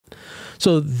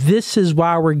So this is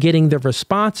why we're getting the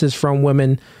responses from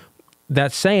women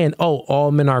that's saying, oh,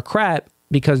 all men are crap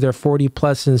because they're 40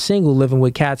 plus and single, living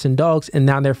with cats and dogs. And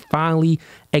now they're finally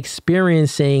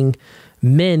experiencing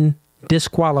men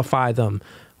disqualify them.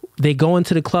 They go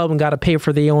into the club and got to pay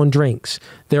for their own drinks.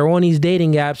 They're on these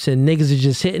dating apps and niggas are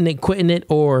just hitting it, quitting it,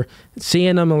 or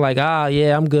seeing them and like, ah,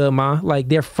 yeah, I'm good, ma. Like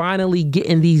they're finally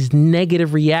getting these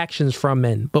negative reactions from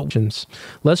men. But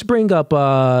let's bring up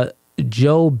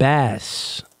Joe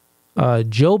Bass.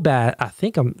 Joe Bass, I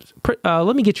think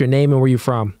let me get your name and where you're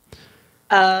from.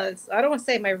 I don't want to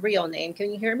say my real name.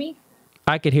 Can you hear me?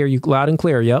 I could hear you loud and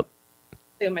clear. Yep.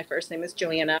 So my first name is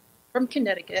Joanna from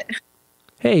Connecticut.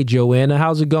 Hey, Joanna,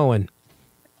 how's it going?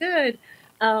 Good.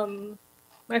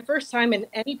 My first time in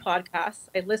any podcast.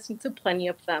 I listened to plenty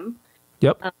of them.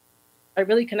 Yep. I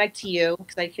really connect to you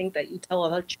because I think that you tell all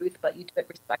the truth, but you do it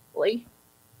respectfully,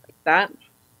 like that.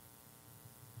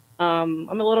 I'm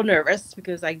a little nervous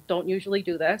because I don't usually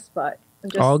do this, but I'm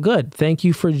just... All good. Thank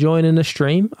you for joining the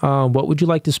stream. What would you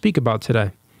like to speak about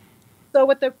today? So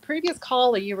with the previous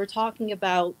caller, you were talking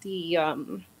about the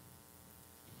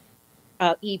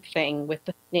Eve thing with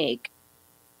the snake.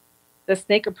 The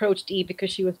snake approached Eve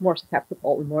because she was more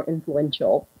susceptible and more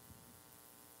influential.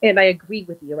 And I agree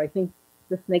with you. I think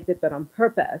the snake did that on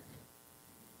purpose.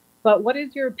 But what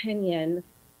is your opinion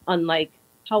on like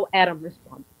how Adam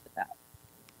responded to that?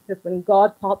 Because when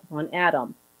God called upon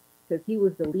Adam, because he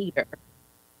was the leader,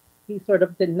 he sort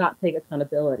of did not take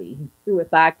accountability. He threw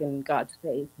it back in God's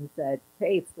face and said,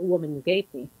 hey, it's the woman you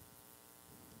gave me.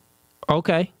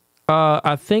 Okay.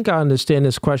 I think I understand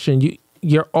this question.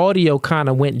 Your audio kind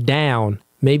of went down.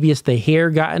 Maybe it's the hair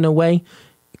got in the way.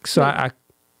 So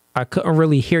I couldn't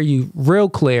really hear you real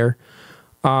clear.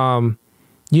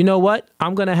 You know what?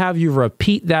 I'm going to have you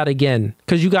repeat that again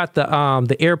because you got the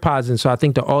AirPods in. So I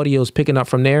think the audio is picking up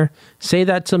from there. Say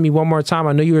that to me one more time.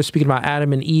 I know you were speaking about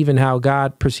Adam and Eve and how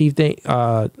God perceived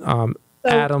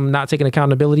Adam not taking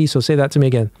accountability. So say that to me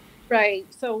again. Right.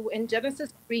 So in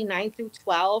Genesis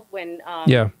 3:9-12, when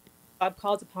God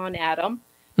calls upon Adam,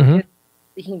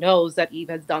 he knows that Eve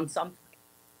has done something.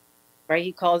 Right?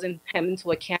 He calls him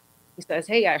into account. He says,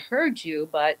 hey, I heard you,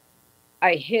 but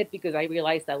I hid because I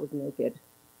realized I was naked.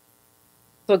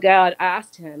 So God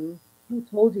asked him, who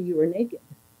told you were naked?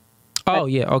 Oh,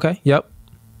 yeah. Okay. Yep.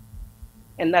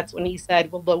 And that's when he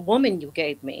said, well, the woman you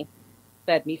gave me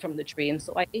fed me from the tree, and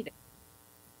so I ate it.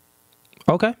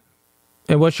 Okay.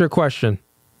 And what's your question?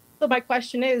 So my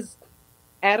question is,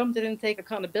 Adam didn't take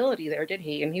accountability there, did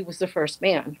he? And he was the first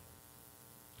man.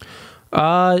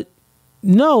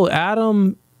 No,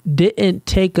 Adam didn't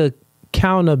take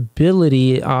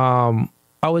accountability.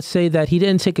 I would say that he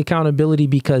didn't take accountability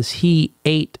because he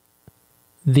ate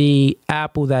the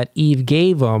apple that Eve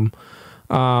gave him.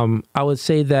 I would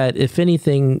say that if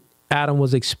anything, Adam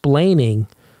was explaining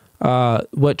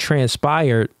what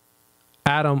transpired.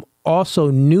 Adam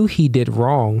also knew he did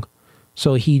wrong.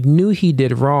 So he knew he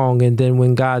did wrong. And then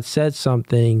when God said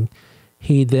something,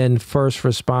 he then first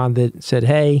responded, said,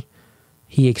 hey,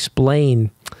 he explained.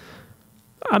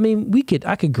 I mean,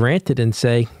 I could grant it and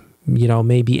say,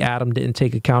 maybe Adam didn't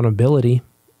take accountability,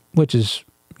 which is,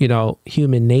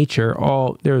 human nature.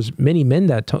 There's many men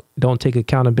that don't take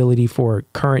accountability for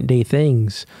current day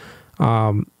things.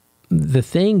 The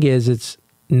thing is, it's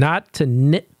not to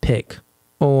nitpick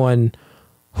on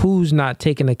who's not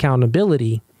taking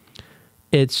accountability.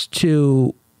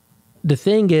 The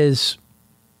thing is,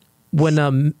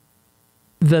 when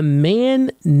the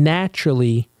man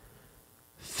naturally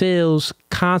feels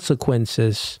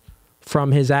consequences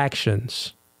from his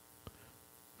actions.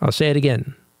 I'll say it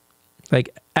again.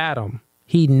 Like Adam,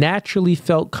 he naturally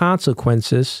felt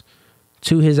consequences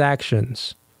to his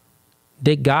actions.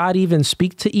 Did God even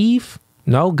speak to Eve?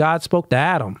 No, God spoke to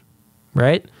Adam,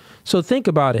 right? So think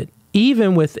about it.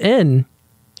 Even within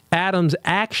Adam's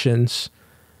actions,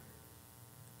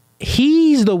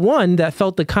 he's the one that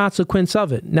felt the consequence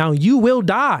of it. Now you will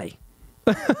die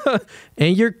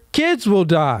and your kids will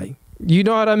die. You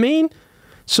know what I mean?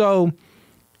 So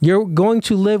you're going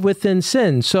to live within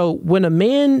sin. So when a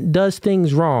man does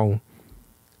things wrong,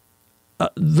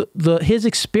 his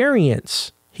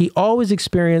experience, he always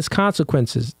experienced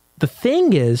consequences. The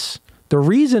thing is, the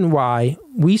reason why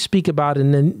we speak about it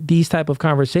in these type of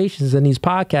conversations and these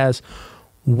podcasts,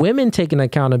 women taking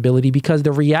accountability, because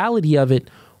the reality of it,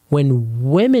 when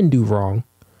women do wrong,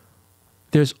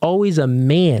 there's always a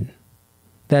man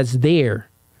that's there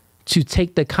to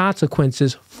take the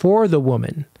consequences for the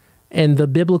woman. And the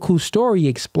biblical story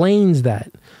explains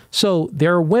that. So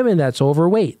there are women that's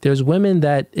overweight. There's women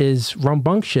that is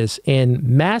rambunctious and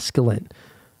masculine,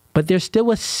 but there's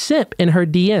still a simp in her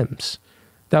DMs.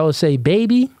 that will say,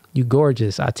 baby, you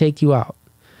gorgeous. I'll take you out.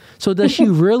 So does she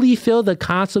really feel the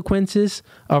consequences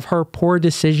of her poor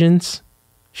decisions?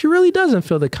 She really doesn't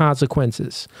feel the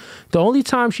consequences. The only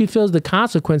time she feels the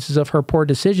consequences of her poor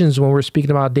decisions when we're speaking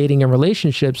about dating and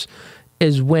relationships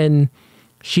is when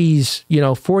she's,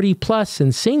 40 plus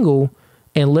and single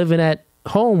and living at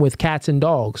home with cats and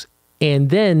dogs. And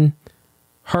then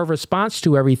her response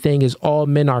to everything is all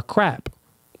men are crap.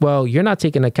 Well, you're not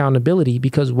taking accountability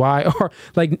because why are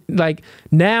like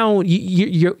now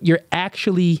you're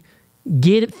actually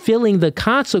feeling the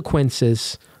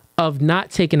consequences of not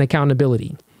taking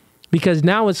accountability, because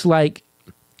now it's like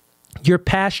you're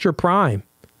past your prime.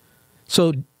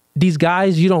 So these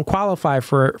guys you don't qualify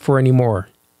for anymore.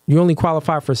 You only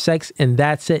qualify for sex and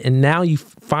that's it. And now you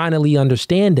finally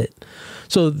understand it.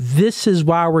 So this is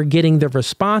why we're getting the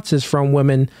responses from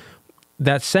women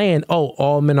that's saying, oh,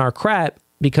 all men are crap,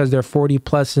 because they're 40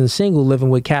 plus and single living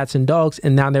with cats and dogs.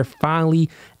 And now they're finally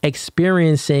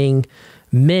experiencing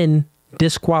men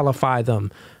disqualify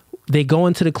them. They go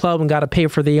into the club and got to pay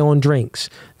for their own drinks.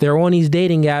 They're on these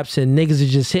dating apps and niggas are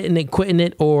just hitting it, quitting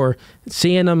it, or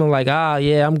seeing them and like,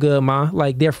 yeah, I'm good, ma.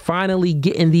 Like they're finally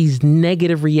getting these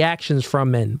negative reactions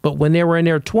from men. But when they were in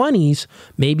their 20s,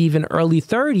 maybe even early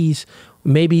 30s,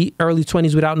 maybe early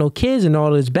 20s without no kids and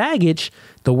all this baggage,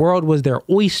 the world was their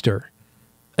oyster.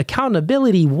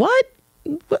 Accountability, what?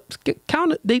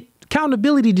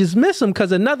 Accountability dismiss them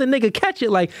because another nigga catch it.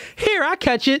 Like, here, I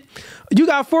catch it. You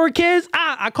got 4 kids?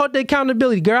 I caught the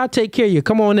accountability. Girl, I'll take care of you.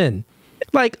 Come on in.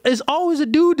 Like, it's always a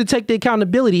dude to take the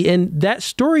accountability. And that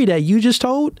story that you just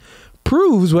told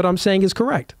proves what I'm saying is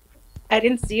correct. I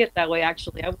didn't see it that way,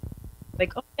 actually. I was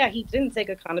like, oh, yeah, he didn't take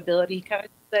accountability. He kind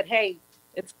of said, hey,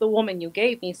 it's the woman you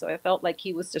gave me. So I felt like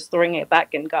he was just throwing it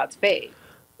back in God's face.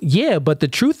 Yeah, but the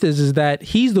truth is that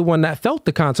he's the one that felt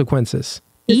the consequences.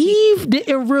 Eve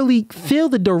didn't really feel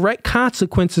the direct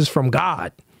consequences from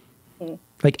God.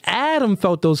 Like Adam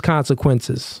felt those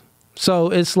consequences. So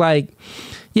it's like,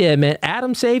 yeah, man,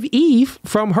 Adam saved Eve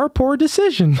from her poor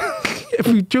decision. If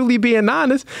we're truly being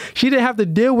honest, she didn't have to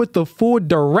deal with the full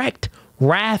direct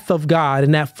wrath of God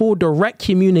and that full direct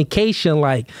communication.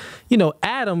 Like,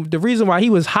 Adam, the reason why he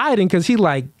was hiding, because he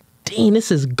like, dang,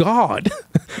 this is God.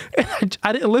 And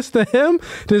I didn't listen to him.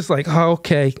 Just like, oh,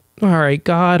 okay. All right,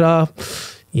 God.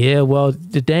 Yeah, well,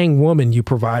 the dang woman you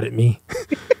provided me.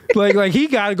 like he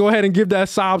got to go ahead and give that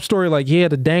sob story. Like, yeah,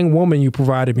 the dang woman you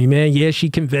provided me, man. Yeah, she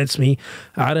convinced me.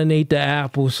 I done ate the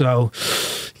apple. So,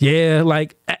 yeah,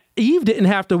 like Eve didn't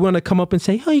have to want to come up and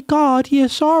say, hey, God, yeah,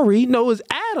 sorry. No, it was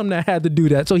Adam that had to do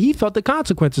that. So he felt the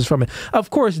consequences from it. Of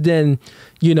course, then,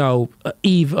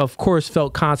 Eve, of course,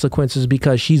 felt consequences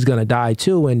because she's going to die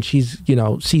too. And she's,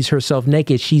 sees herself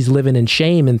naked. She's living in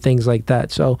shame and things like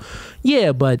that. So,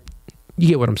 yeah, but you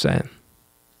get what I'm saying.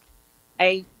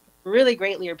 I really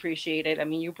greatly appreciate it. I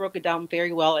mean, you broke it down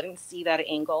very well. I didn't see that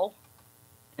angle,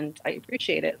 and I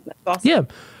appreciate it. That's awesome.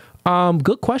 Yeah.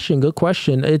 Good question. Good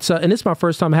question. And it's my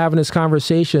first time having this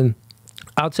conversation.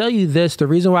 I'll tell you this, the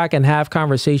reason why I can have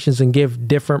conversations and give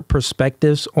different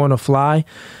perspectives on the fly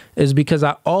is because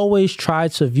I always try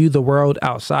to view the world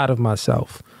outside of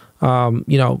myself.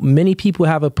 Many people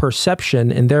have a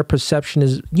perception and their perception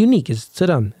is unique. It's to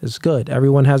them. It's good.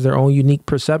 Everyone has their own unique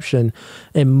perception.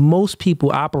 And most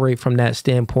people operate from that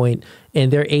standpoint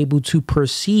and they're able to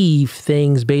perceive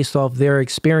things based off their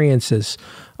experiences.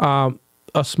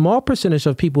 A small percentage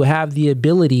of people have the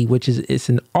ability, which is it's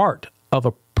an art of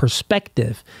a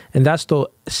perspective. And that's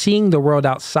seeing the world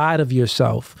outside of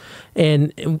yourself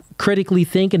and critically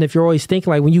thinking. If you're always thinking,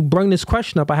 like when you bring this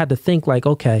question up, I had to think like,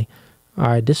 okay, all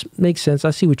right, this makes sense.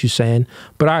 I see what you're saying.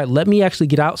 But all right, let me actually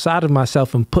get outside of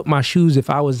myself and put my shoes if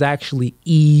I was actually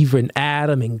Eve and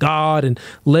Adam and God and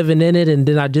living in it. And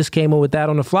then I just came up with that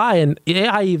on the fly. And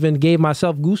yeah, I even gave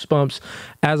myself goosebumps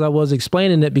as I was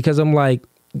explaining it because I'm like,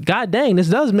 God dang, this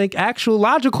does make actual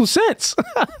logical sense.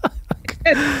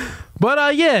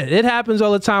 But yeah, it happens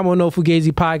all the time on No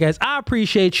Fugazee podcast. I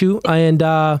appreciate you. And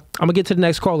I'm going to get to the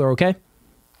next caller, okay?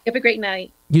 Have a great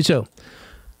night. You too.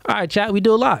 All right, chat, we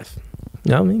do it live.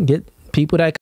 Get people that